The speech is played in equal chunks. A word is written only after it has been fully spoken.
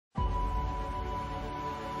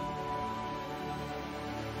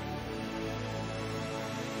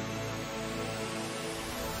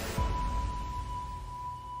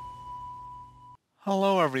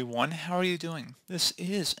Hello everyone, how are you doing? This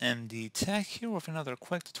is MD Tech here with another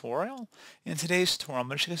quick tutorial. In today's tutorial, I'm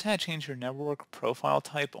going to show you guys how to change your network profile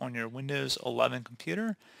type on your Windows 11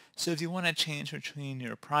 computer. So if you want to change between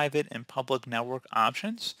your private and public network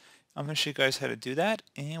options, I'm going to show you guys how to do that.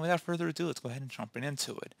 And without further ado, let's go ahead and jump right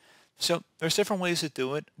into it. So there's different ways to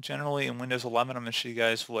do it. Generally in Windows 11, I'm going to show you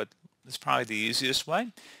guys what is probably the easiest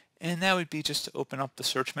way. And that would be just to open up the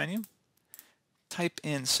search menu, type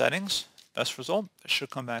in settings. Best result, it should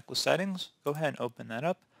come back with settings. Go ahead and open that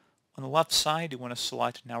up. On the left side, you want to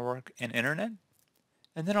select network and internet.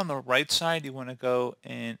 And then on the right side, you want to go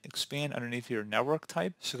and expand underneath your network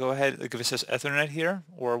type. So go ahead, like if it says Ethernet here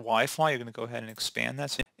or Wi-Fi, you're going to go ahead and expand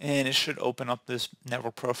that. And it should open up this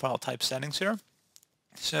network profile type settings here.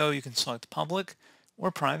 So you can select public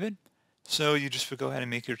or private. So you just would go ahead and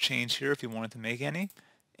make your change here if you wanted to make any.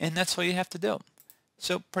 And that's all you have to do.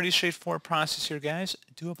 So pretty straightforward process here, guys.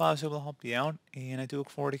 I do hope I was able to help you out, and I do look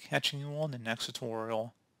forward to catching you all in the next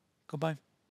tutorial. Goodbye.